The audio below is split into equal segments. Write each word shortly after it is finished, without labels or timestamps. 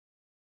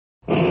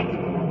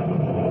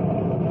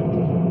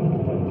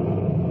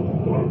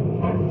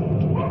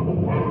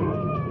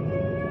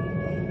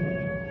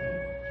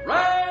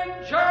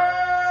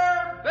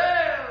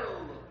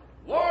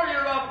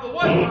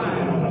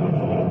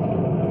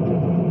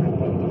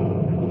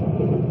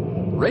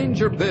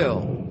Ranger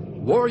Bill,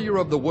 warrior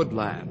of the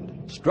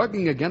woodland,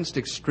 struggling against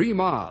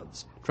extreme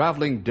odds,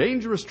 traveling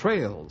dangerous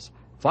trails,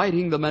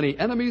 fighting the many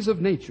enemies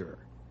of nature.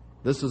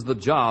 This is the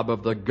job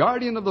of the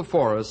guardian of the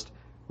forest,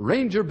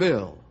 Ranger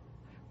Bill.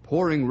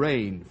 Pouring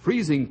rain,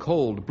 freezing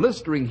cold,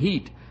 blistering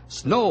heat,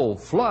 snow,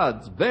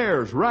 floods,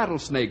 bears,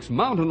 rattlesnakes,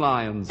 mountain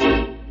lions.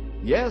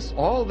 Yes,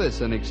 all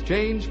this in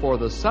exchange for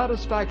the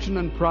satisfaction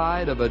and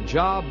pride of a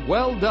job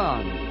well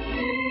done.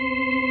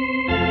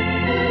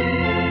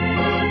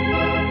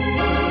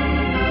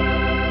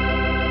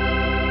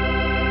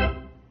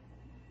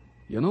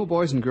 You know,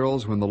 boys and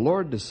girls, when the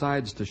Lord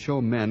decides to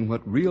show men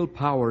what real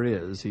power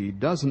is, he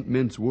doesn't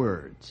mince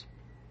words.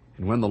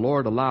 And when the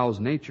Lord allows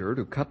nature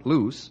to cut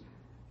loose,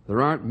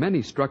 there aren't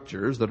many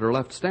structures that are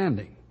left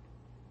standing.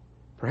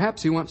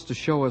 Perhaps he wants to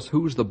show us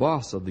who's the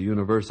boss of the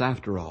universe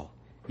after all,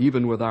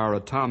 even with our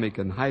atomic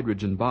and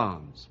hydrogen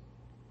bombs.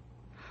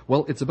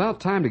 Well, it's about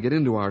time to get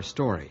into our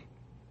story.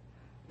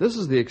 This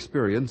is the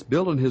experience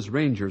Bill and his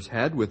rangers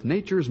had with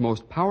nature's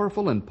most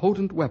powerful and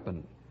potent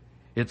weapon.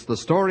 It's the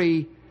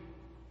story,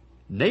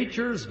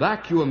 Nature's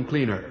Vacuum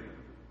Cleaner.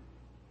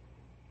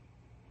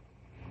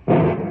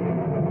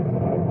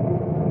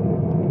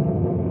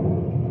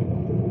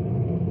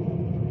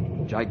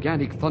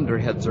 Gigantic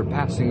thunderheads are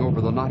passing over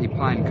the Knotty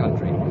Pine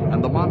country,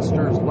 and the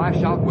monsters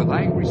lash out with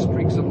angry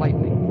streaks of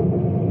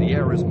lightning. The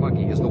air is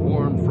muggy as the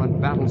warm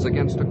front battles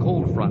against a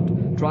cold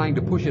front, trying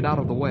to push it out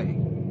of the way.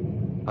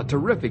 A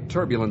terrific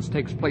turbulence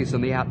takes place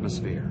in the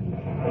atmosphere.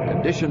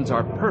 Conditions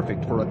are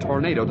perfect for a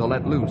tornado to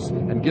let loose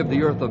and give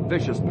the earth a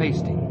vicious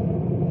pasting.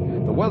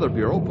 The Weather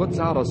Bureau puts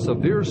out a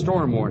severe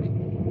storm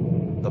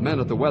warning. The men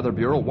at the Weather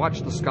Bureau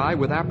watch the sky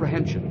with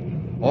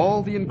apprehension.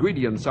 All the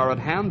ingredients are at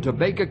hand to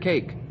bake a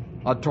cake,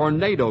 a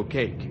tornado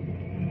cake.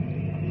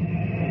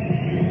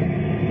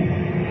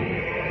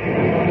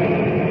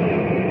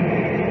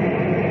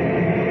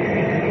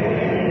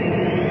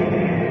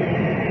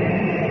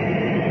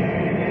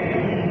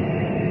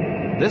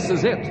 This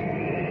is it.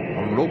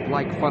 A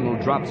rope-like funnel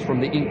drops from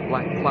the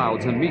ink-black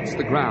clouds and meets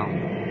the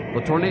ground. The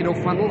tornado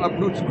funnel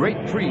uproots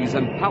great trees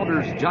and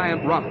powders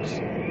giant rocks.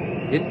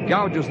 It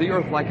gouges the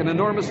earth like an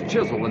enormous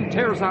chisel and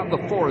tears out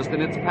the forest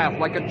in its path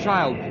like a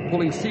child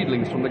pulling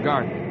seedlings from the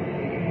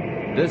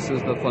garden. This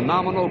is the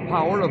phenomenal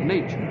power of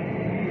nature.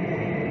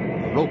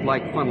 The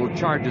rope-like funnel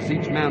charges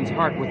each man's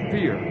heart with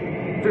fear.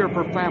 Fear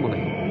for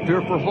family,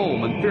 fear for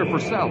home, and fear for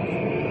self.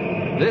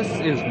 This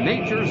is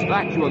nature's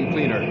vacuum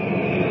cleaner.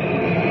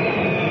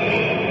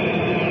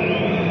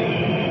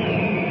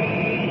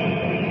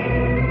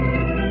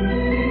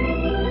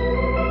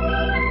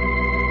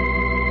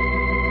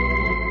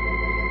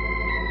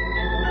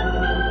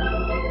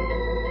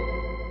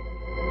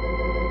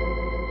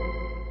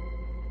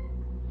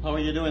 How are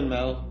you doing,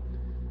 Mel?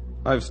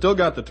 I've still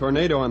got the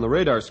tornado on the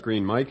radar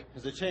screen, Mike.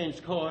 Has it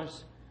changed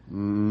course?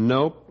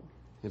 Nope.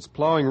 It's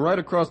plowing right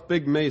across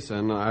Big Mesa,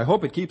 and I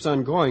hope it keeps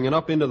on going and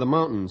up into the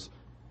mountains.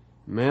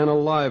 Man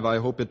alive, I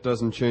hope it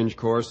doesn't change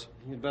course.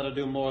 You'd better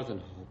do more than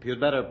hope. You'd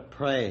better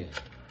pray.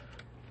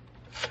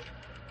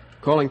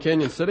 Calling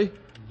Canyon City?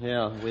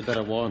 Yeah, we'd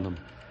better warn them.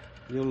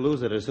 You'll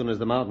lose it as soon as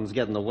the mountains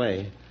get in the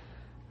way.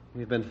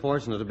 We've been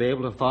fortunate to be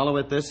able to follow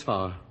it this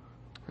far.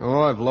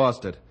 Oh, I've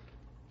lost it.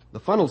 The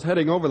funnel's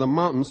heading over the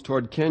mountains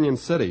toward Canyon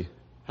City.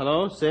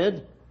 Hello,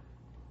 Sid?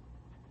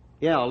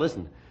 Yeah,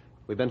 listen.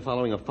 We've been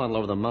following a funnel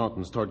over the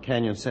mountains toward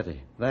Canyon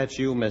City. That's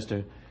you,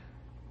 mister.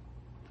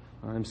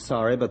 I'm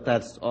sorry, but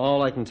that's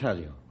all I can tell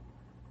you.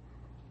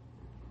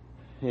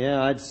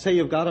 Yeah, I'd say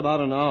you've got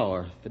about an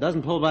hour. If it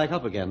doesn't pull back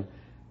up again.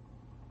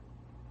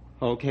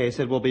 Okay,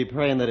 Sid, we'll be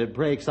praying that it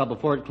breaks up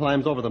before it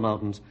climbs over the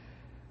mountains.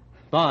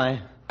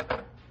 Bye.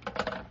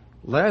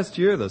 Last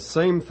year, the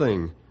same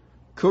thing.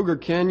 Cougar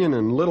Canyon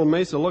and Little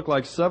Mesa looked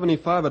like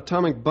 75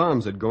 atomic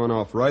bombs had gone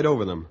off right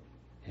over them.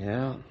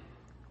 Yeah.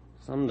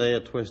 Someday a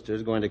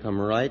twister's going to come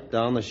right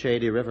down the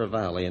shady river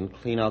valley and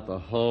clean out the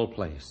whole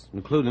place,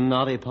 including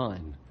Knotty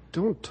Pine.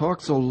 Don't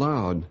talk so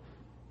loud.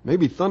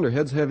 Maybe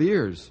thunderheads have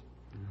ears.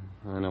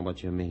 I know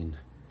what you mean.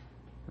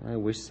 I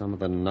wish some of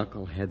the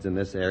knuckleheads in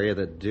this area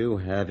that do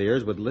have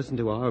ears would listen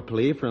to our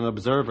plea for an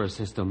observer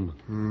system.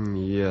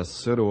 Yes,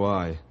 so do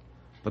I.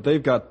 But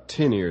they've got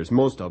tin ears,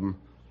 most of them.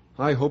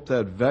 I hope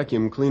that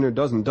vacuum cleaner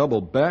doesn't double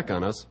back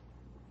on us.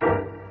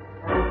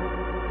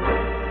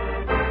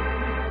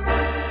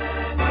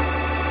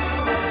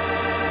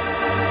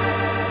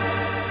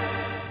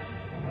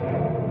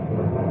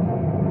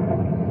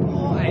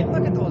 Boy,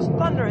 look at those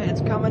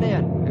thunderheads coming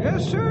in.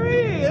 Yes,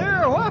 sirree.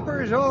 They're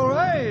whoppers, all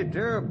right.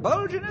 They're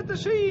bulging at the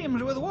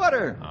seams with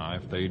water.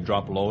 If they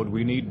drop load,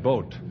 we need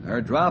boat.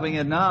 They're dropping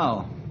it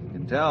now. You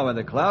can tell by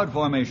the cloud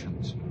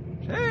formations.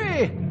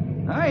 Say,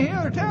 I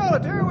hear tell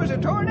that there was a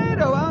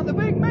tornado on the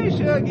Big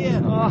Mesa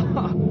again. Oh,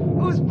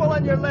 who's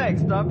pulling your leg,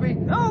 Stumpy?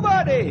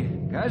 Nobody.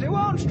 'cause it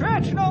won't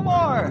stretch no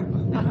more.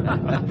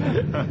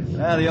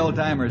 The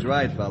old-timer's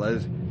right,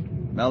 fellas.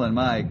 Mel and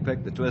Mike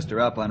picked the twister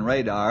up on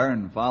radar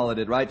and followed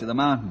it right to the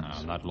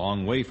mountains. Not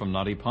long way from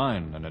Knotty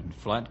Pine and in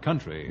flat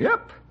country.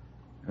 Yep.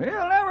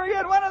 We'll never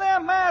get one of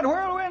them mad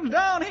whirlwinds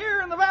down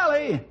here in the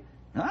valley.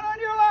 Not on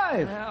your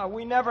life.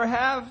 We never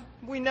have.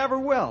 We never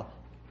will.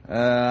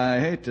 I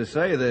hate to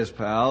say this,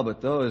 pal,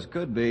 but those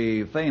could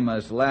be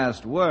famous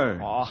last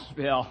words. Oh,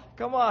 Bill,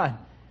 come on.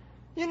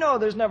 You know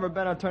there's never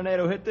been a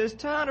tornado hit this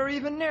town or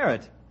even near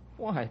it.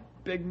 Why,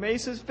 Big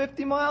Mesa's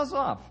 50 miles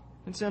off.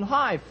 It's in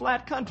high,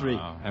 flat country.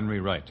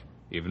 Henry right.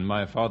 Even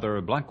my father,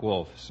 Black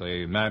Wolf,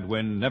 say mad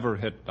wind never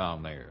hit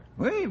down there.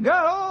 We've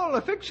got all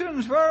the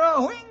fixings for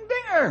a winged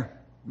dinger.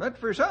 But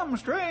for some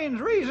strange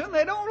reason,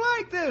 they don't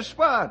like this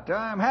spot,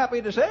 I'm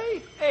happy to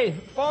say. Hey,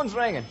 phone's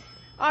ringing.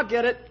 I'll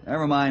get it.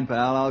 Never mind,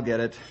 pal. I'll get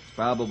it. It's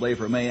probably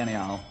for me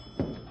anyhow.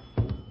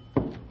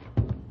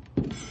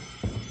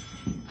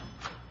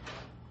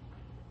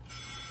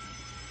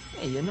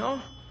 Hey, you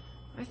know,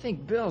 I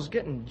think Bill's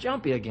getting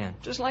jumpy again,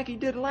 just like he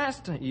did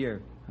last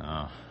year.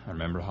 I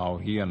remember how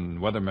he and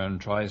weathermen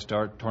try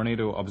start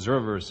tornado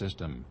observer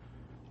system.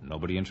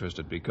 Nobody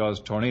interested because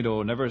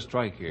tornado never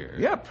strike here.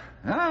 Yep,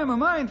 I'm a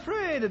mind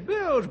afraid that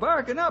Bill's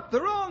barking up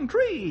the wrong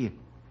tree.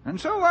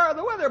 And so are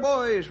the weather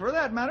boys, for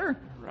that matter.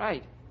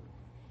 Right.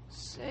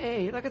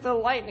 Say, look at the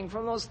lightning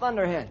from those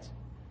thunderheads.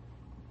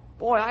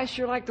 Boy, I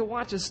sure like to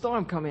watch a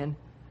storm come in.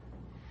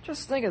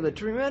 Just think of the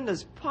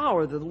tremendous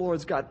power the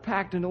Lord's got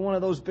packed into one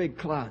of those big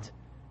clouds.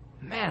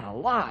 Man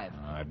alive.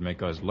 It'd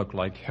make us look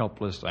like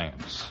helpless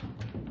ants.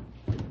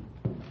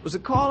 Was the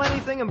call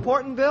anything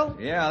important, Bill?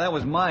 Yeah, that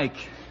was Mike.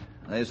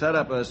 They set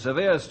up a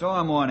severe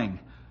storm warning.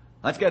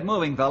 Let's get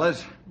moving,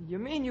 fellas. You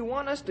mean you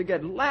want us to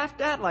get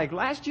laughed at like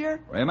last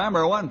year?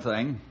 Remember one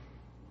thing.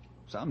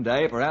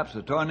 Someday, perhaps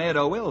a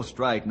tornado will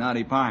strike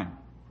Knotty Pine.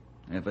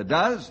 If it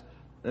does,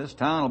 this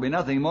town will be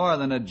nothing more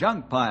than a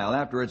junk pile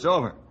after it's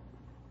over.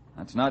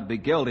 Let's not be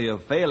guilty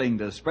of failing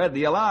to spread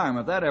the alarm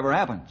if that ever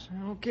happens.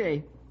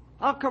 Okay.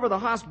 I'll cover the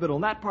hospital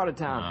in that part of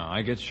town.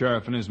 I get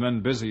Sheriff and his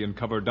men busy and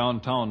cover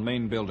downtown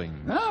main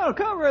buildings. I'll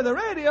cover the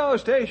radio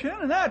station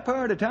in that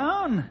part of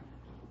town.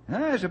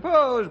 I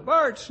suppose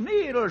Bart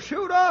Sneed will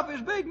shoot off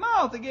his big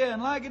mouth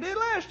again like he did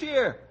last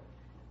year.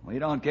 We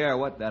don't care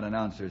what that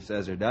announcer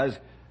says or does.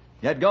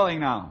 Get going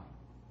now.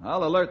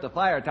 I'll alert the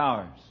fire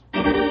towers.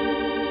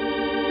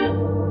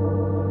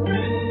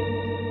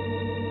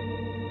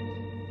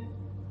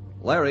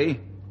 Larry,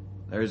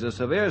 there's a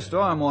severe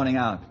storm warning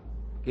out.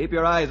 Keep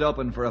your eyes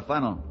open for a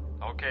funnel.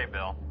 Okay,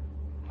 Bill.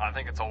 I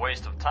think it's a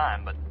waste of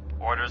time, but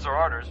orders are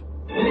orders.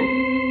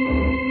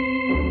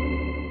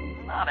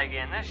 Not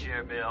again this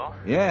year, Bill.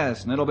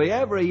 Yes, and it'll be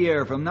every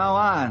year from now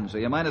on, so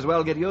you might as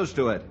well get used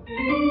to it.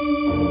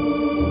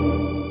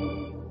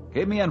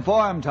 Keep me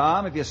informed,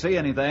 Tom, if you see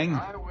anything.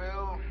 I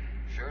will.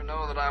 Sure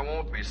know that I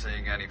won't be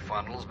seeing any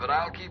funnels, but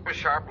I'll keep a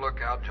sharp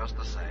lookout just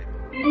the same.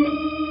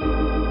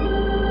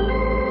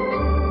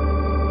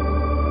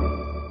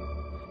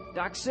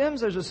 Doc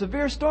Sims, there's a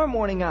severe storm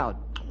warning out.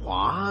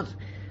 What?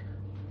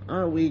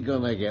 Are we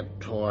gonna get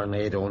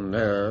tornado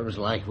nerves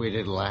like we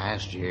did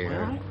last year?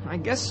 Well, I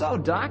guess so,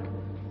 Doc.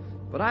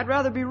 But I'd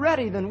rather be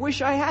ready than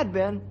wish I had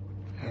been.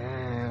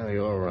 Yeah,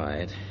 you're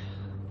right.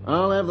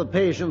 I'll have the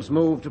patients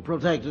moved to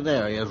protected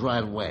areas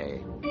right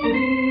away.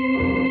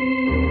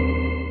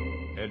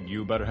 Ed,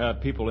 you better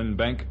have people in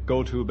bank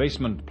go to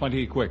basement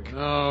plenty quick.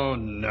 Oh,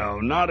 no,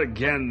 not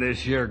again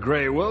this year,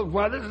 Grey Wolf.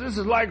 Why, this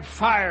is like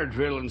fire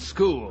drill in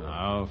school.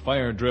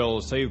 Fire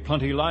drills save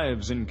plenty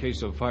lives in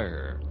case of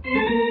fire.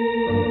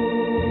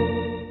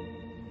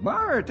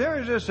 Bart,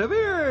 there's a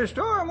severe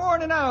storm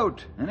warning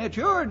out, and it's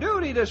your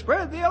duty to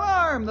spread the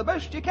alarm the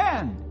best you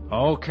can.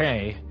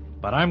 Okay,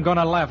 but I'm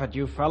gonna laugh at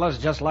you fellas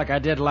just like I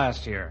did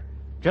last year.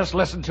 Just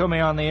listen to me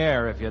on the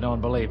air if you don't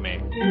believe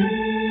me.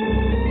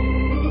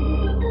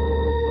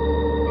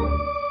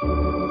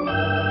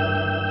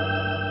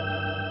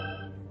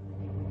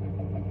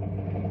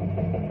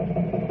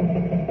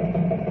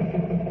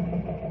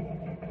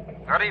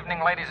 Good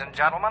evening, ladies and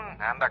gentlemen,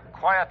 and a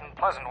quiet and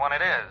pleasant one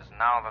it is,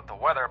 now that the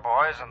weather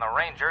boys and the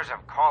rangers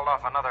have called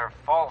off another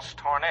false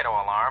tornado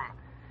alarm.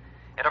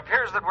 It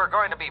appears that we're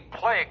going to be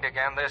plagued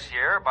again this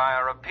year by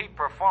a repeat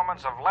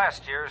performance of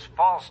last year's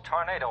false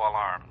tornado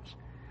alarms.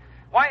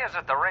 Why is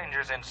it the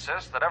rangers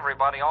insist that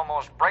everybody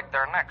almost break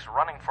their necks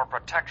running for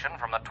protection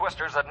from the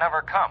twisters that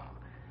never come?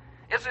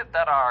 Is it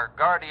that our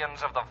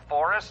guardians of the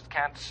forest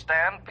can't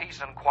stand peace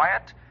and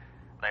quiet?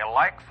 They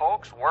like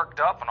folks worked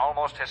up and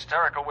almost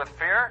hysterical with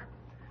fear?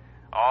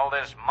 All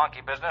this monkey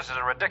business is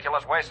a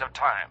ridiculous waste of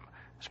time,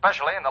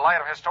 especially in the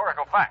light of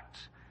historical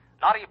facts.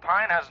 Knotty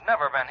Pine has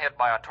never been hit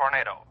by a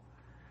tornado.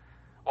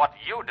 What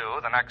you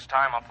do the next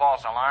time a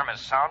false alarm is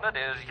sounded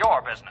is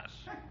your business.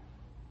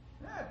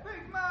 That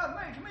big mouth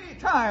makes me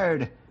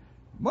tired.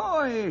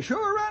 Boy, he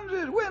sure runs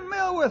his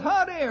windmill with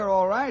hot air,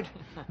 all right.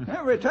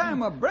 Every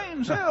time a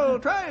brain cell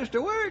tries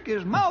to work,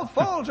 his mouth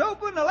falls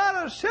open, a lot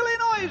of silly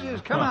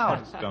noises come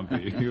out.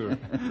 Stumpy, you're...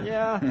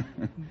 Yeah,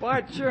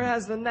 Bart sure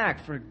has the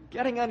knack for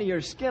getting under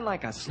your skin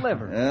like a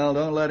sliver. Well,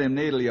 don't let him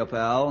needle you,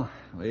 pal.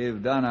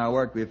 We've done our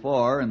work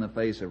before in the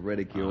face of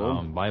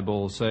ridicule.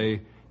 Bible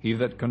say, he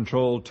that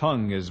control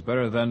tongue is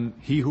better than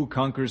he who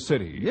conquers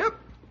city. Yep.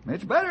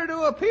 It's better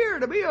to appear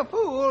to be a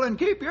fool and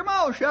keep your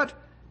mouth shut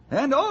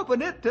than to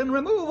open it and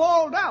remove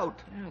all doubt.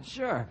 Yeah,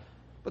 sure.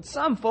 But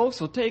some folks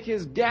will take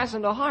his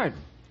gassing to heart.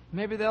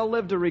 Maybe they'll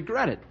live to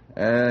regret it.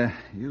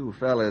 You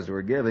fellas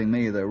were giving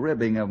me the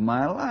ribbing of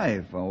my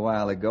life a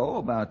while ago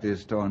about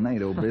this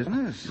tornado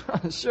business.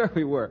 Sure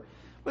we were.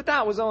 But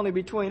that was only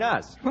between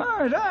us. As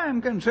far as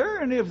I'm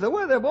concerned, if the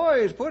weather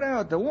boys put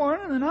out the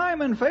warning, then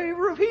I'm in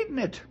favor of heeding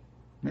it.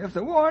 If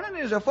the warning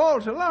is a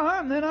false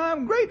alarm, then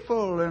I'm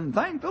grateful and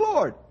thank the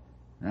Lord.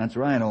 That's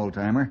right,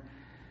 old-timer.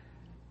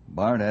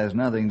 Bart has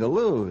nothing to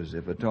lose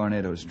if a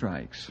tornado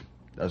strikes.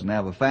 Doesn't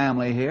have a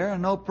family here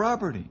and no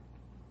property.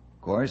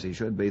 Of course, he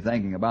should be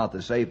thinking about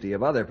the safety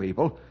of other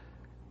people,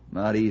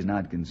 but he's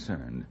not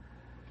concerned.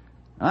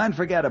 I'd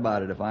forget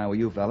about it if I were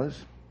you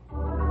fellas.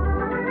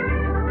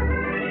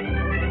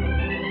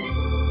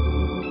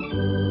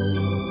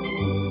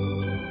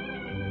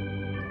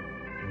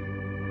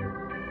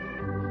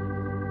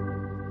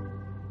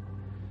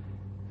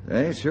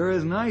 It sure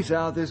is nice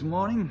out this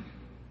morning.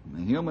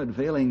 The humid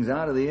feeling's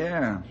out of the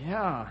air.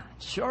 Yeah,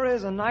 it sure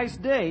is a nice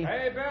day.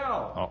 Hey,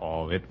 Bill.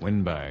 Uh-oh, it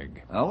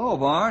windbag. Hello,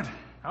 Bart.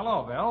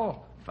 Hello,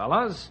 Bill.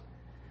 Fellas.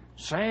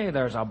 Say,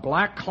 there's a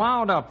black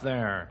cloud up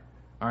there.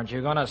 Aren't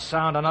you going to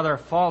sound another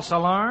false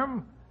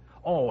alarm?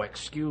 Oh,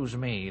 excuse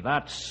me.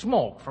 That's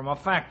smoke from a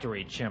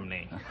factory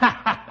chimney.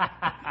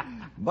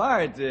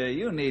 Bart,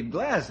 you need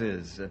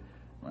glasses.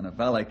 When a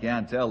fella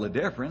can't tell the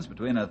difference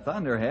between a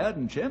thunderhead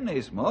and chimney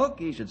smoke,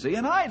 he should see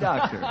an eye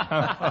doctor.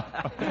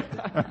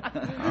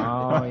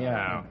 Oh,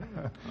 yeah.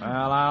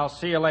 Well, I'll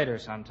see you later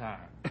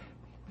sometime.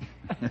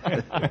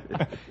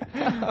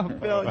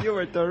 Bill, you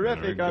were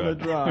terrific on the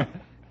draw.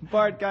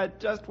 Bart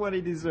got just what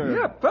he deserved.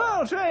 Yep,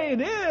 I'll say he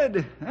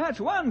did. That's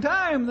one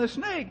time the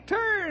snake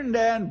turned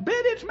and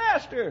bit its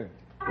master.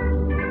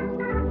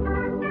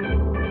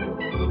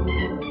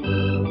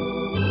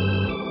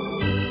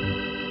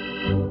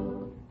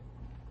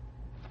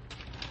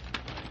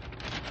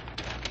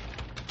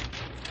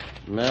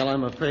 Well,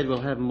 I'm afraid we'll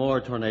have more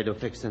tornado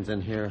fixings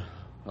in here.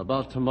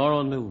 About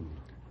tomorrow noon.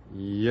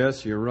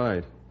 Yes, you're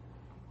right.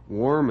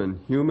 Warm and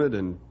humid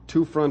and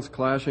two fronts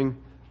clashing.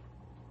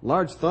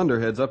 Large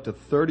thunderheads up to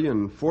 30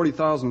 and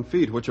 40,000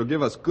 feet, which will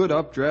give us good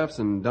updrafts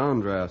and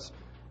downdrafts.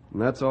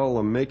 And that's all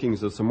the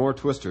makings of some more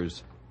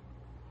twisters.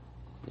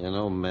 You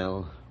know,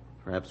 Mel,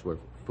 perhaps we're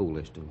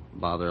foolish to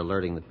bother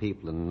alerting the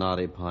people in the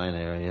Knotty Pine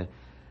area.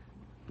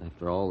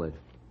 After all, they've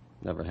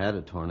never had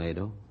a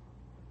tornado.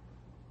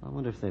 I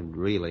wonder if they'd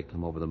really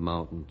come over the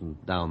mountains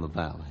and down the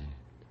valley.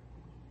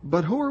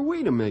 But who are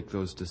we to make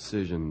those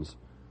decisions?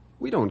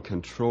 We don't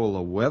control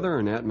the weather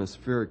and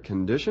atmospheric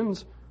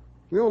conditions.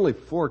 We only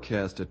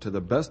forecast it to the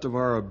best of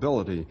our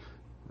ability,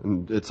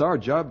 and it's our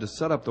job to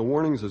set up the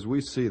warnings as we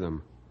see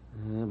them.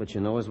 Yeah, but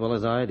you know as well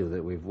as I do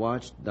that we've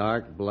watched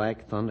dark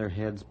black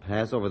thunderheads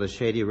pass over the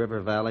Shady River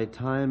Valley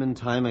time and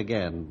time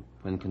again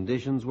when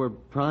conditions were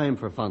prime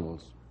for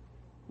funnels.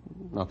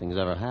 Nothing's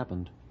ever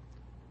happened.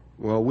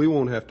 Well, we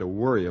won't have to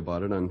worry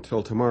about it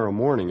until tomorrow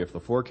morning if the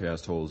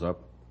forecast holds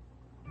up.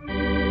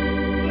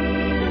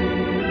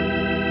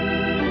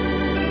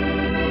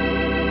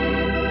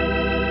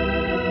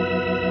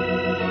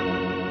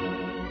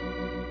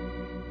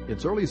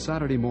 It's early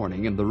Saturday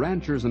morning, and the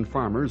ranchers and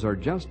farmers are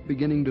just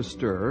beginning to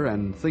stir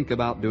and think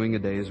about doing a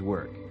day's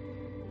work.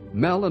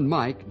 Mel and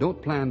Mike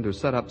don't plan to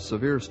set up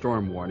severe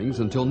storm warnings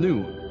until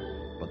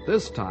noon, but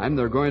this time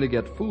they're going to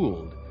get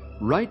fooled.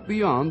 Right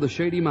beyond the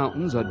Shady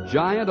Mountains, a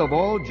giant of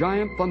all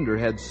giant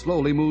thunderheads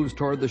slowly moves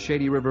toward the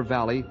Shady River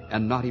Valley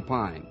and Knotty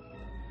Pine.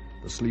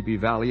 The Sleepy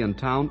Valley and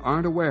town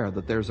aren't aware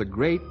that there's a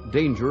great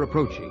danger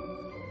approaching.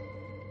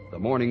 The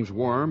morning's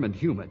warm and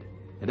humid,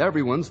 and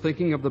everyone's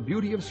thinking of the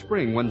beauty of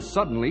spring when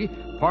suddenly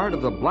part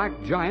of the black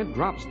giant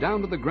drops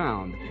down to the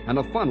ground and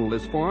a funnel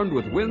is formed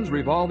with winds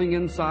revolving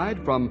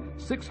inside from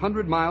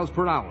 600 miles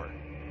per hour.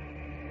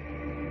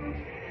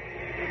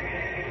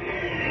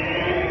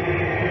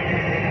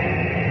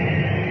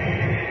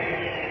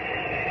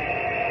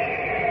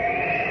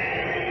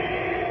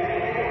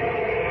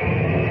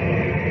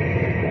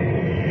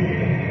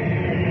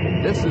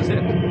 This is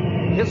it.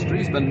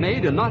 History's been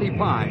made in Knotty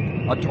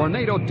Pine. A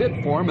tornado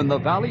did form in the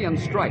valley and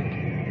strike.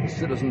 The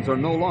citizens are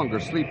no longer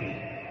sleepy.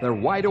 They're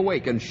wide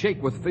awake and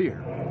shake with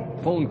fear.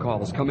 Phone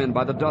calls come in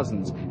by the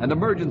dozens, and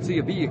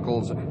emergency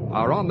vehicles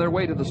are on their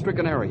way to the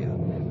stricken area.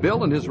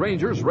 Bill and his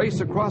rangers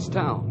race across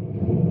town.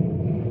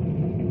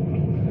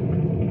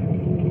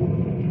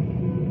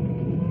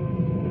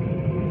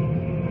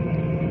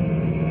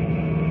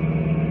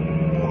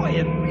 Boy,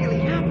 it really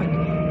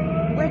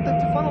happened. Where did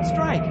the funnel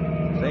strike?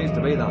 Seems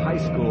to be the high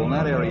school in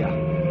that area.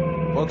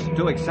 Folks are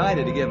too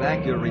excited to give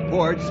accurate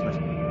reports, but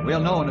we'll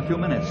know in a few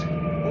minutes.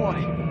 Boy,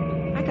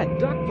 I got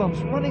duck bumps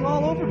running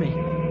all over me.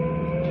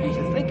 Gee,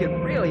 to think it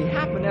really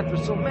happened after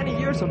so many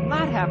years of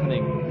not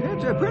happening.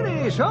 It's a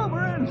pretty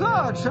sobering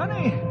thought,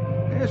 Sonny.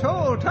 This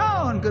whole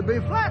town could be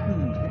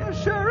flattened.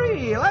 Yes,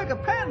 sirree, like a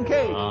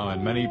pancake.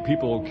 And many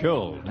people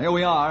killed. Here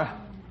we are.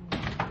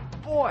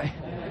 Boy,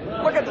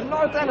 look at the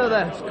north end of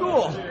that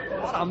school.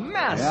 What a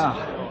mess.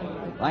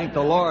 Yeah. Thank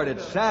the Lord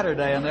it's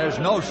Saturday and there's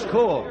no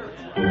school.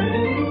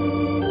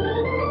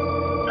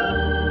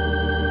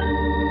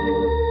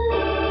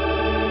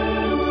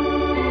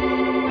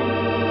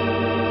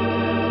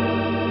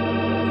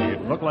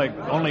 Looked like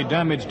only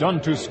damage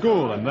done to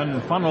school and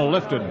then funnel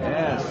lifted.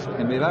 Yes,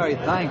 can be very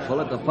thankful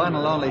that the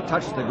funnel only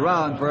touched the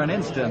ground for an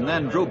instant and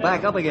then drew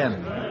back up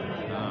again.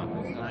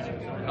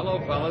 Hello,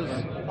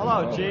 fellas.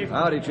 Hello, Chief.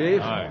 Howdy,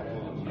 Chief. Hi.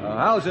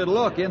 How's it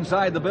look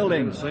inside the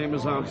building? Same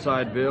as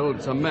outside, Bill.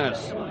 It's a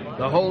mess.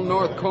 The whole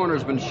north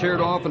corner's been sheared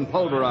off and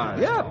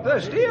pulverized. Yep, the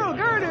steel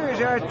girders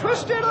are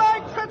twisted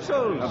like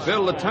pretzels.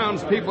 Bill, the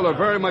townspeople are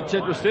very much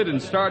interested in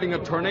starting a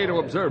tornado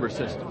observer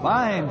system.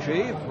 Fine,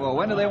 Chief. Well,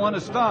 when do they want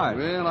to start?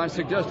 Well, I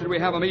suggested we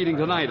have a meeting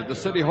tonight at the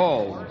city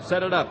hall.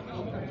 Set it up.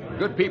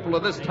 Good people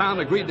of this town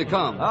agreed to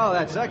come. Oh,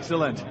 that's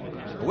excellent.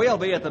 We'll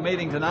be at the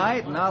meeting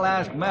tonight, and I'll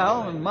ask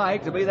Mel and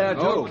Mike to be there,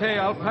 too. Okay,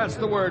 I'll pass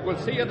the word. We'll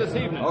see you this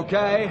evening.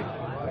 Okay.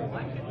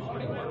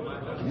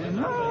 You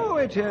know,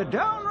 it's a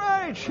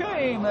downright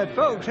shame that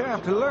folks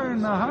have to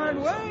learn the hard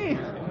way.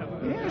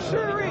 Yes,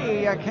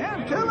 sirree, I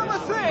can't tell them a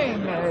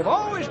thing. They've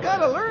always got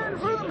to learn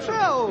for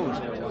themselves.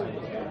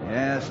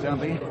 Yeah,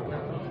 Stumpy.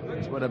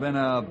 This would have been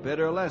a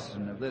bitter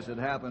lesson if this had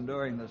happened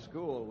during the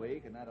school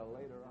week and at a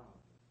later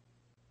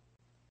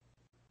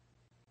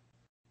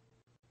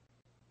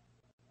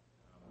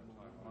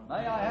hour.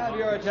 May I have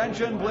your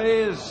attention,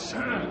 please?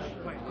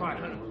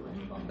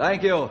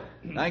 Thank you.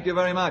 Thank you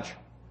very much.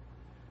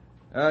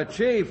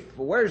 Chief,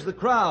 where's the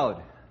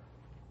crowd?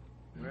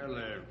 Well,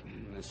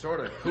 they sort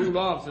of cooled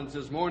off since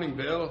this morning,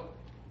 Bill.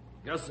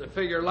 Guess I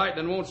figure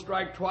lightning won't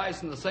strike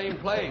twice in the same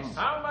place.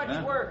 How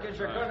much work is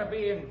there going to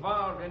be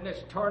involved in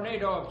this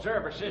tornado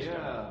observer system?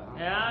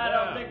 I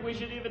don't think we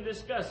should even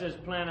discuss this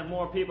plan if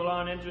more people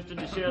aren't interested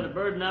to share the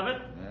burden of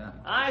it. Yeah.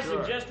 I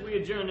suggest we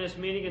adjourn this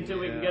meeting until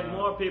we can get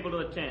more people to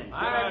attend.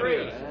 I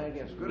agree.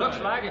 Looks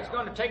like it's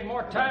going to take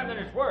more time than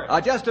it's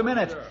worth. Just a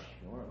minute.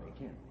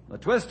 The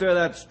twister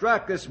that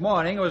struck this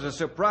morning was a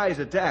surprise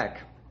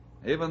attack.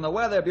 Even the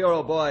Weather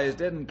Bureau boys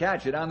didn't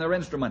catch it on their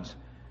instruments.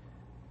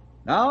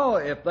 Now,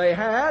 if they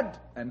had,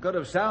 and could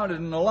have sounded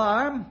an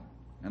alarm,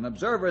 an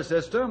observer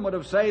system would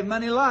have saved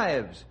many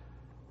lives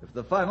if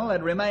the funnel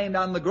had remained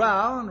on the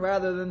ground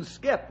rather than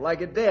skip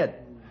like it did.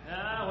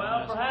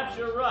 Well, perhaps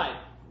you're right.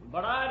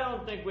 But I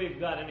don't think we've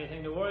got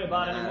anything to worry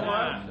about anymore.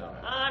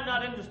 I'm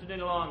not interested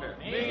any longer.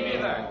 Me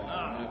neither.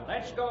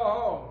 Let's go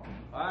home.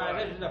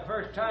 This is the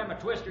first time a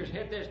twister's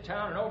hit this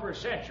town in over a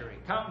century,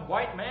 counting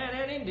white man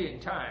and Indian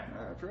time.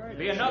 That's right.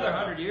 Be another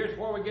 100 years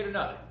before we get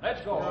another.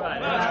 Let's go.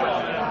 Right. Let's go.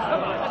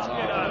 Come on, let's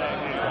get out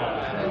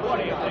of here. What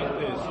do you think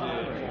this is?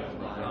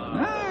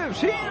 I've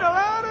seen a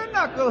lot of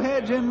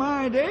knuckleheads in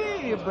my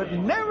day, but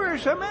never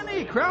so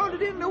many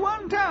crowded into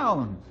one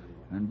town.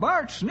 And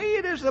Bart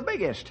Sneed is the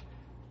biggest.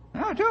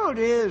 I told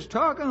you his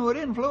talking would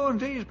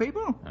influence these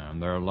people.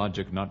 And their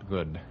logic not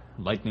good.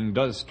 Lightning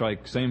does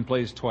strike same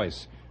place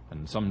twice,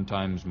 and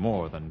sometimes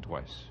more than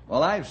twice.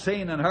 Well, I've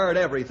seen and heard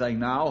everything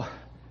now.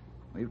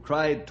 We've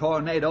tried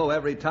tornado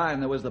every time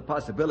there was the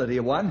possibility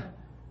of one.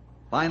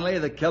 Finally,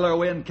 the killer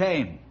wind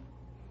came.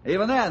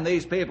 Even then,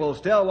 these people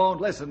still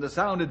won't listen to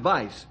sound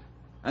advice.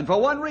 And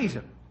for one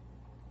reason.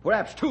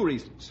 Perhaps two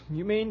reasons.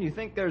 You mean you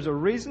think there's a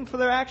reason for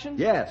their actions?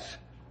 Yes.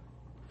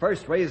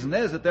 First reason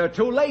is that they're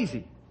too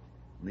lazy.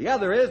 The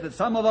other is that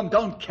some of them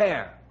don't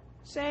care.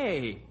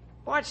 Say,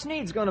 Bart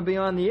Sneed's going to be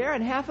on the air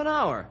in half an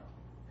hour.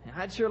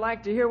 I'd sure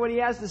like to hear what he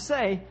has to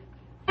say.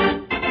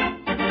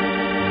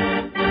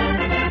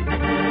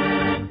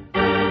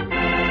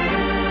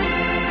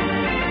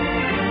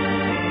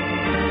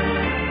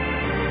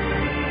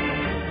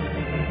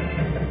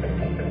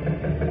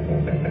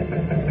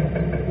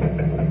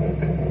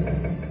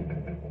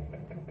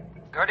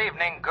 Good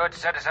evening, good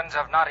citizens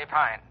of Knotty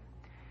Pine.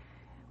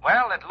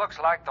 Well, it looks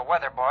like the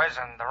weather boys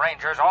and the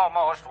rangers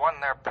almost won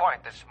their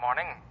point this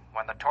morning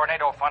when the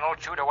tornado funnel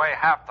chewed away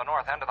half the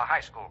north end of the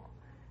high school.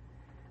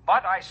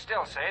 But I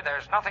still say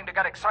there's nothing to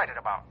get excited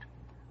about.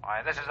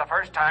 Why, this is the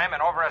first time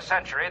in over a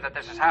century that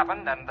this has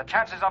happened, and the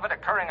chances of it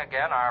occurring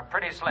again are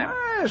pretty slim.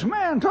 This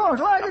man talks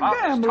like About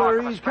a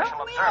gambler. He's special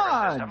counting the observer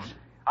odds. system,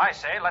 I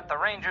say let the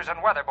rangers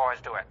and weather boys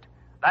do it.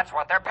 That's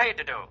what they're paid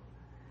to do.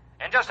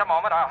 In just a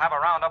moment, I'll have a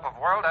roundup of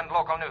world and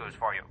local news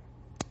for you.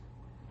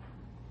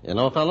 You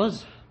know,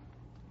 fellas,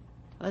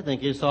 I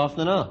think he's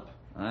softening up.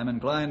 I'm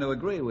inclined to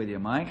agree with you,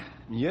 Mike.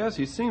 Yes,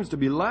 he seems to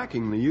be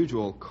lacking the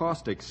usual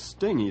caustic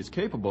sting he's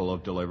capable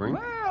of delivering.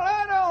 Well,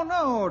 I don't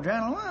know,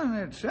 gentlemen.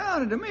 It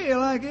sounded to me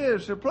like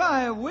his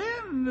supply of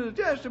wind is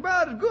just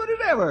about as good as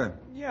ever.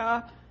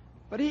 Yeah,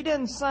 but he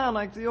didn't sound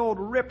like the old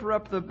ripper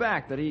up the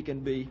back that he can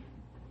be.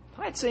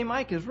 I'd say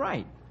Mike is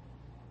right.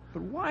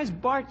 But why's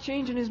Bart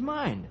changing his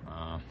mind?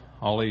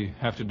 All he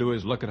have to do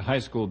is look at a high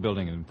school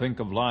building and think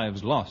of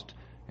lives lost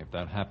if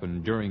that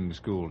happened during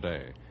school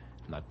day.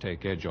 And that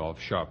take edge off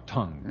sharp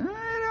tongue.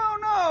 I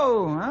don't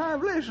know.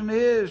 I've listened to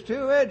his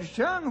two-edged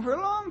tongue for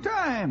a long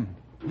time.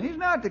 He's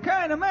not the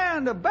kind of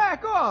man to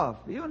back off,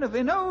 even if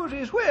he knows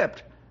he's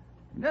whipped.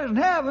 He doesn't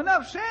have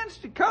enough sense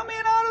to come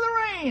in out of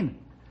the rain.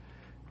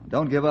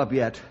 Don't give up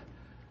yet.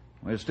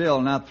 We're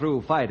still not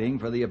through fighting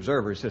for the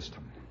observer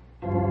system.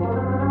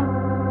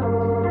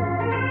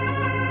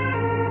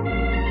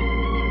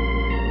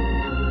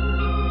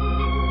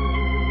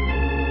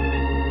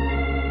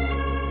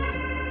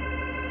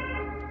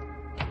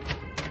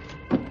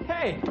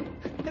 Hey,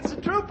 it's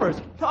the troopers.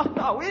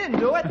 No, we didn't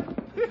do it.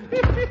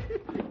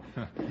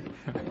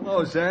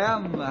 Hello,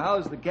 Sam.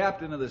 How's the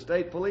captain of the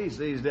state police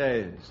these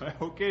days?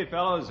 Okay,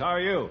 fellows, how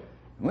are you?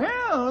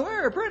 Well,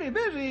 we're pretty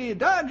busy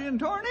dodging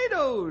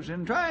tornadoes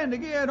and trying to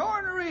get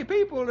ornery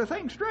people to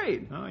think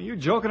straight. Oh, you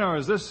joking, or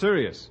is this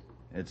serious?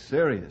 It's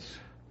serious.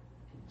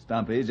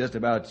 Stumpy just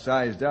about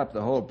sized up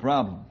the whole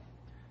problem.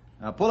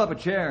 Now pull up a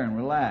chair and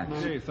relax.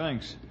 Okay,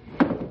 thanks.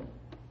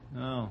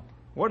 Now,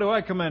 where do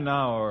I come in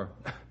now,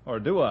 or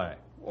do I?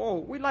 Oh,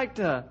 we'd like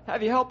to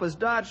have you help us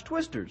dodge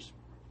twisters.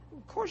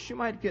 Of course, you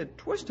might get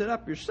twisted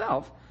up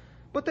yourself,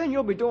 but then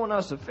you'll be doing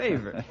us a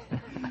favor.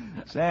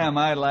 Sam,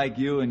 I'd like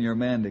you and your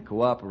men to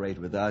cooperate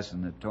with us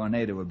in the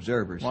tornado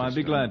observer system. Well, I'd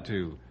be glad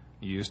to.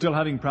 You still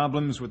having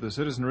problems with the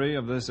citizenry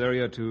of this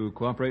area to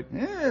cooperate?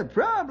 Yeah,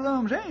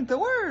 problems ain't the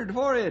word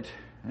for it.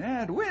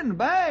 That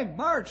windbag,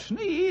 Bart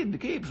Sneed,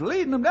 keeps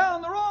leading them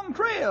down the wrong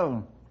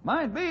trail.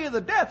 Might be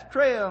the death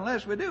trail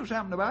unless we do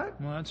something about it.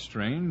 Well, that's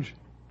strange.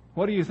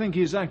 Why do you think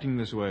he's acting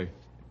this way?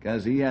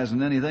 Because he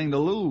hasn't anything to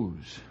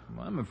lose.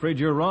 Well, I'm afraid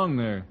you're wrong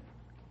there.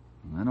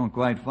 I don't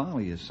quite follow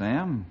you,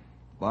 Sam.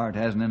 Bart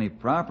hasn't any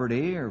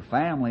property or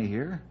family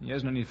here. He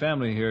hasn't any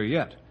family here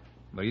yet,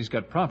 but he's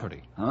got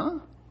property. Huh?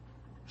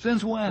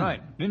 Since when?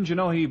 Right. Didn't you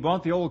know he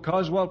bought the old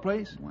Coswell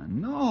place? Well,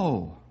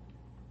 no.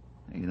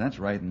 Hey, that's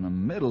right in the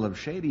middle of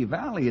Shady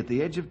Valley at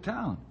the edge of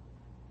town.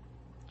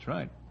 That's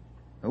right.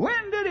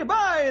 When did he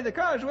buy the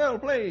Coswell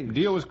place? The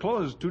deal was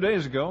closed 2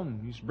 days ago.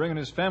 He's bringing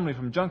his family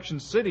from Junction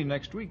City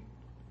next week.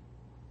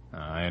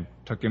 It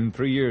took him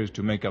 3 years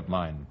to make up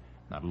mine.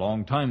 Not a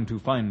long time to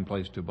find a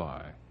place to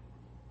buy.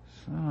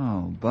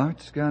 So,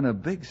 Bart's got a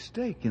big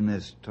stake in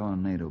this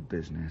tornado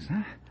business,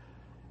 huh?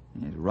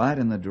 He's right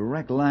in the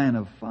direct line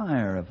of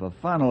fire if a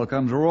funnel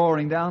comes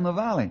roaring down the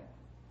valley.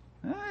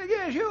 I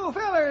guess you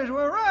fellers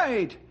were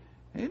right.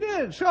 He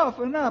did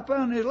soften up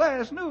on his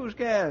last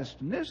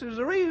newscast, and this is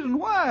the reason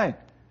why.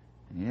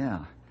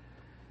 Yeah.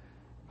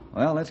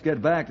 Well, let's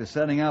get back to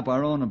setting up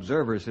our own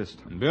observer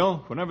system. And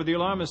Bill, whenever the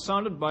alarm is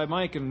sounded by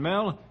Mike and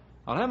Mel,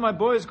 I'll have my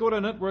boys go to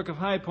a network of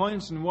high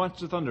points and watch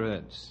the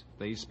thunderheads. If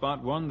they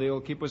spot one,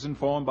 they'll keep us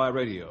informed by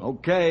radio.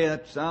 Okay,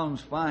 that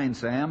sounds fine,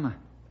 Sam.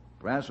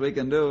 Perhaps we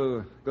can do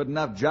a good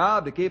enough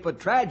job to keep a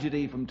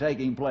tragedy from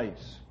taking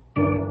place.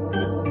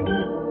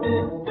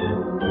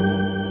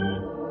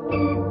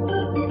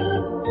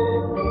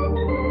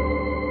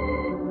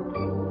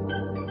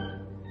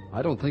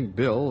 I don't think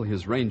Bill,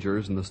 his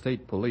rangers, and the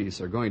state police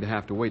are going to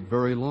have to wait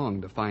very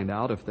long to find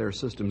out if their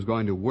system's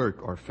going to work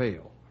or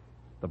fail.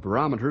 The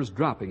barometer's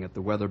dropping at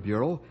the Weather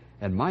Bureau,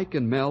 and Mike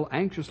and Mel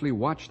anxiously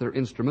watch their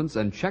instruments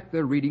and check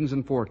their readings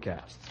and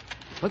forecasts.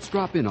 Let's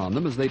drop in on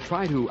them as they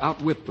try to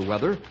outwit the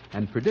weather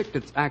and predict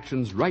its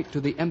actions right to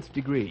the nth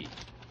degree.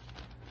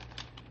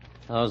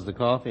 How's the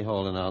coffee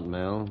holding out,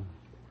 Mel?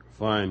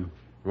 Fine.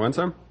 You want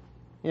some?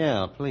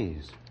 Yeah,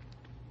 please.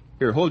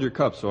 Here, hold your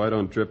cup so I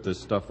don't drip this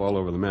stuff all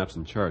over the maps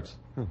and charts.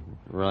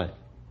 Right.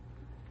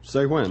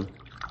 Say when.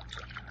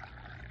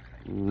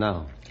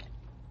 Now.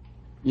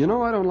 You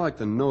know, I don't like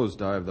the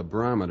nosedive the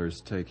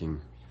barometer's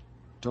taking.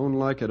 Don't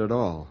like it at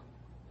all.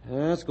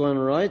 Yeah, it's going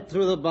right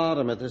through the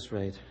bottom at this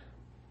rate.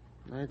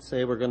 I'd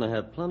say we're going to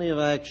have plenty of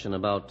action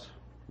about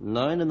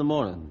 9 in the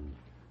morning.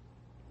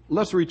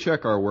 Let's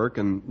recheck our work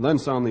and then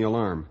sound the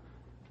alarm.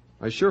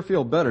 I sure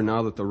feel better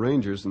now that the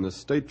Rangers and the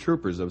state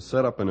troopers have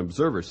set up an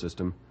observer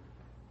system.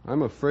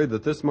 I'm afraid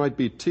that this might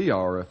be tea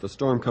hour if the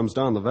storm comes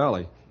down the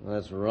valley.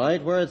 That's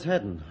right where it's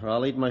heading, or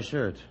I'll eat my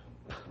shirt.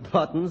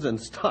 Buttons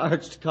and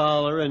starched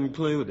collar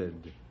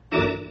included.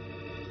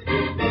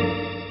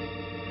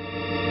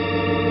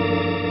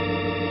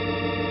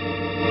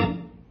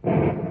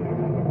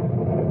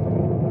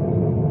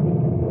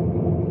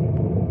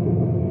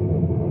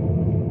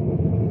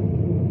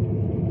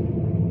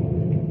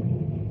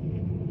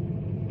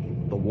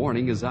 The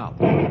warning is out.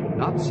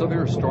 Not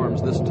severe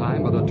storms this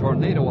time, but a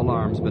tornado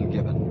alarm's been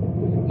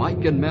given.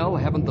 Mike and Mel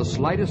haven't the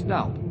slightest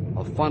doubt.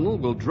 A funnel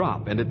will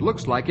drop, and it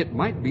looks like it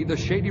might be the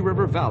Shady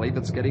River Valley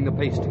that's getting the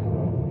pasting.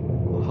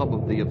 The hub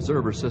of the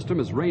observer system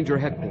is Ranger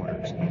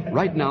headquarters.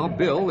 Right now,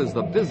 Bill is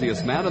the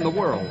busiest man in the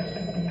world.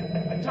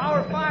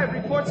 Tower 5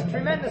 reports a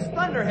tremendous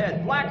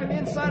thunderhead blacking the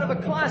inside of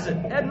a closet,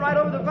 heading right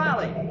over the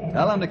valley.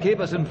 Tell them to keep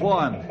us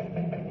informed.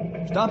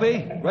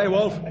 Stumpy, Grey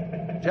Wolf,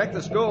 check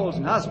the schools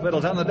and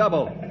hospitals on the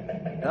double.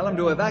 Tell them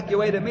to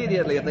evacuate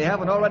immediately if they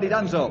haven't already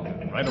done so.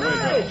 Right away,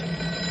 Bill.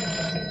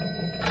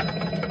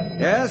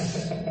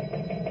 Yes?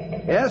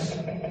 Yes?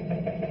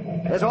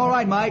 Yes, all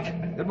right,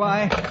 Mike.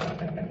 Goodbye.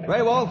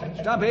 Grey Wolf,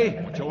 Stumpy.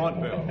 What you want,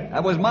 Bill?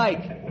 That was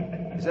Mike.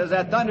 He says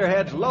that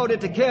thunderhead's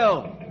loaded to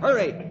kill.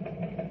 Hurry.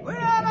 We're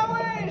on our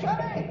way,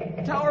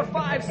 Sonny. Tower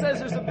 5 says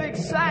there's a big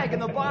sag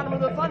in the bottom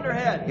of the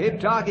thunderhead. Keep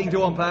talking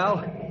to him,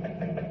 pal.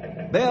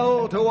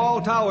 Bill, to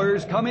all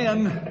towers, come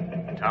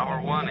in.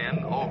 Tower 1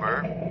 in,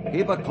 over.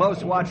 Keep a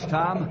close watch,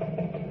 Tom.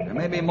 There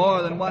may be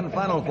more than one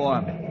funnel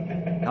form.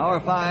 Tower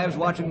 5's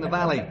watching the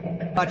valley.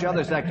 Watch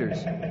other sectors.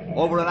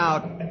 Over and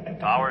out.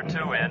 Tower 2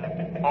 in,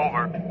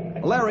 over.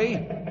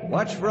 Larry,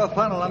 watch for a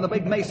funnel on the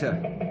big mesa.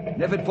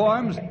 And if it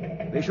forms,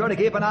 be sure to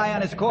keep an eye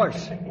on its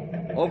course.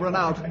 Over and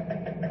out.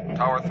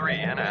 Tower 3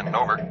 in and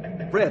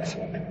over. Fritz,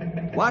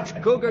 watch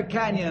Cougar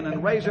Canyon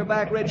and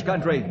Razorback Ridge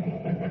country.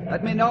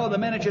 Let me know the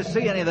minute you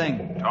see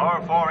anything.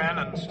 Tower 4 in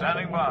and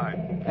standing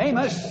by.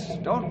 Amos,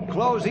 don't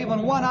close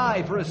even one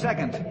eye for a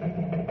second.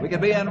 We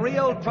could be in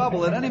real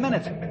trouble at any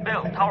minute.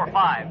 Bill, Tower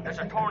 5. There's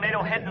a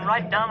tornado heading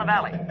right down the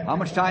valley. How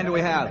much time do we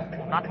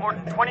have? Not more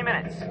than 20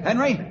 minutes.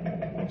 Henry,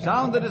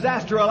 sound the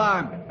disaster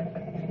alarm.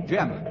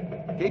 Jim,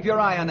 keep your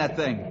eye on that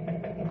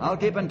thing. I'll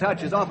keep in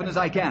touch as often as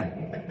I can.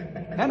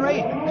 Henry,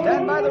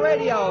 stand by the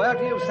radio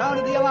after you've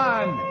sounded the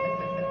alarm.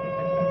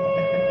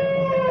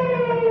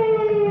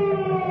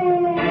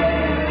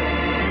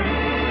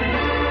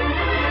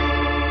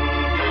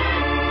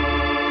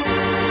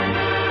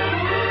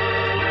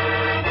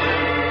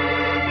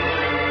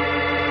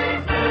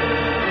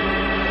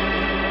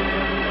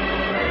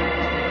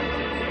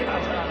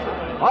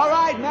 All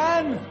right,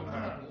 men.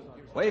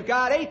 We've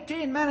got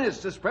 18 minutes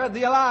to spread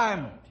the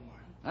alarm.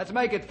 Let's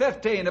make it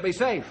 15 to be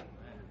safe.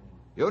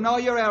 You know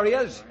your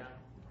areas.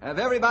 Have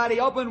everybody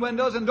open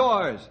windows and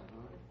doors.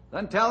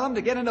 Then tell them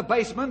to get into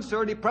basements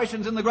or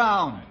depressions in the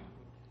ground.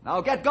 Now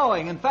get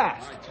going and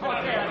fast.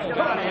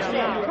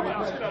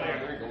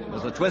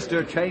 Has the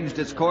twister changed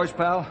its course,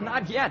 pal?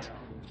 Not yet.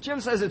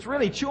 Jim says it's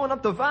really chewing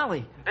up the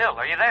valley. Bill,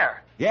 are you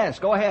there? Yes,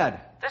 go ahead.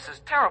 This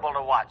is terrible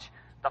to watch.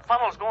 The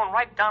funnel's going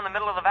right down the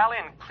middle of the valley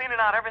and cleaning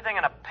out everything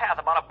in a path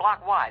about a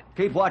block wide.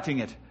 Keep watching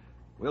it.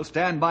 We'll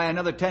stand by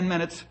another 10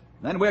 minutes,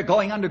 then we're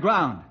going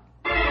underground.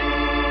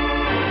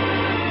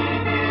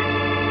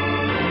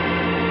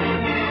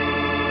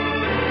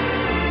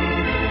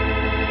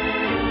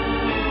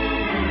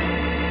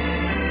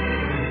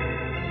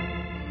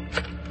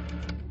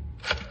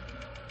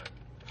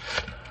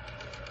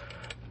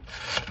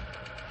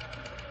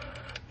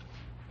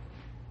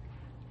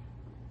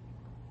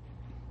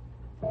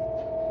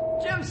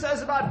 Jim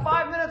says about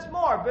 5 minutes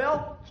more,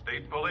 Bill.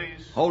 State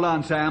police. Hold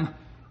on, Sam.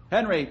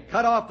 Henry,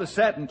 cut off the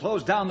set and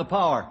close down the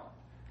power.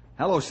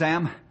 Hello,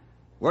 Sam.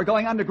 We're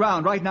going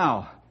underground right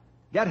now.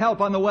 Get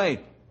help on the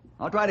way.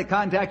 I'll try to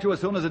contact you as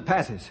soon as it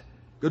passes.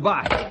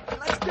 Goodbye.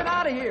 Let's get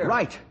out of here.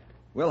 Right.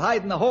 We'll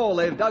hide in the hole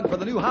they've dug for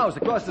the new house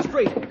across the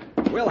street.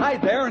 We'll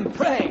hide there and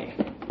pray.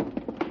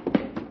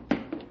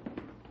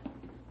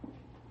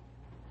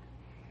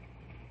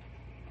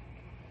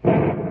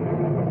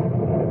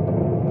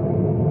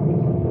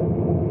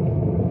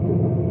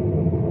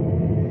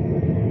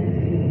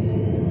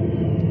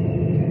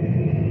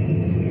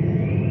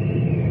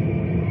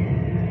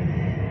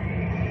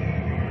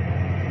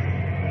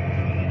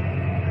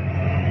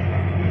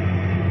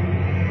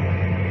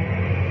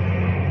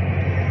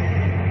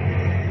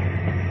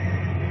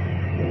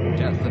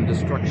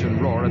 Destruction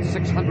roar at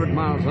 600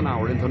 miles an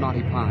hour into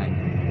Knotty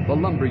Pine. The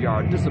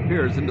lumberyard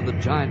disappears into the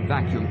giant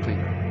vacuum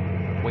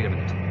cleaner. Wait a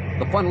minute.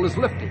 The funnel is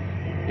lifting.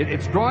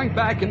 It's drawing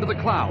back into the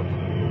cloud.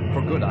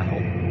 For good, I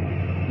hope.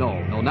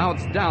 No, now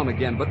it's down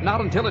again, but not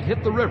until it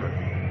hit the river.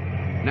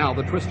 Now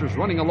the twister's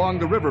running along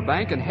the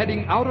riverbank and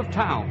heading out of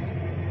town.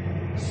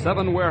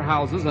 7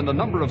 warehouses and a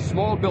number of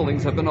small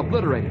buildings have been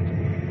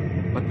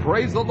obliterated. But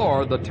praise the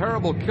Lord, the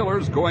terrible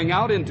killer's going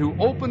out into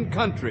open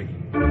country.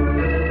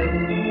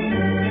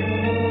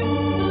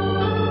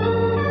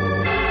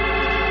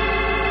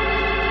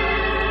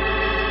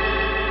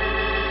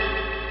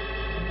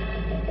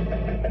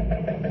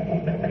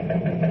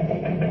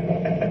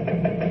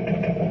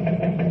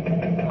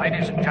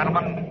 Ladies and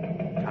gentlemen,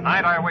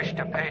 tonight I wish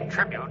to pay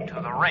tribute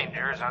to the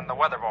Rangers and the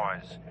Weather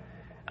Boys,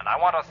 and I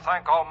want to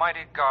thank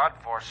Almighty God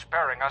for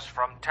sparing us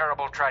from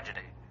terrible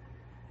tragedy.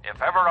 If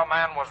ever a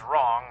man was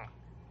wrong,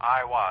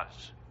 I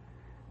was.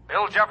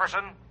 Bill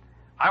Jefferson,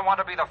 I want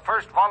to be the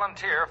first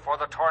volunteer for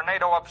the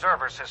Tornado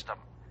Observer System,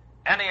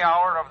 any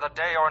hour of the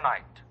day or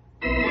night.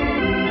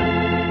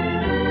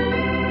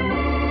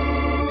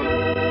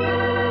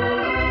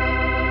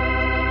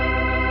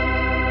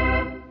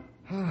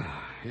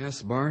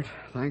 Yes, Bart.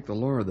 Thank the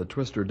Lord the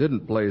twister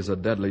didn't blaze a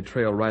deadly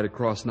trail right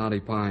across Knotty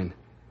Pine.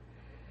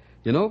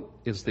 You know,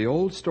 it's the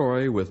old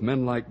story with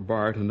men like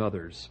Bart and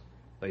others.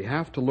 They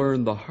have to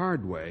learn the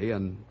hard way,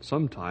 and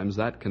sometimes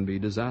that can be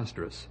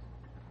disastrous.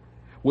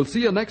 We'll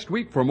see you next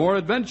week for more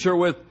adventure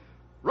with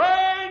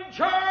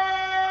Ranger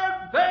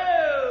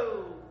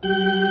Bill!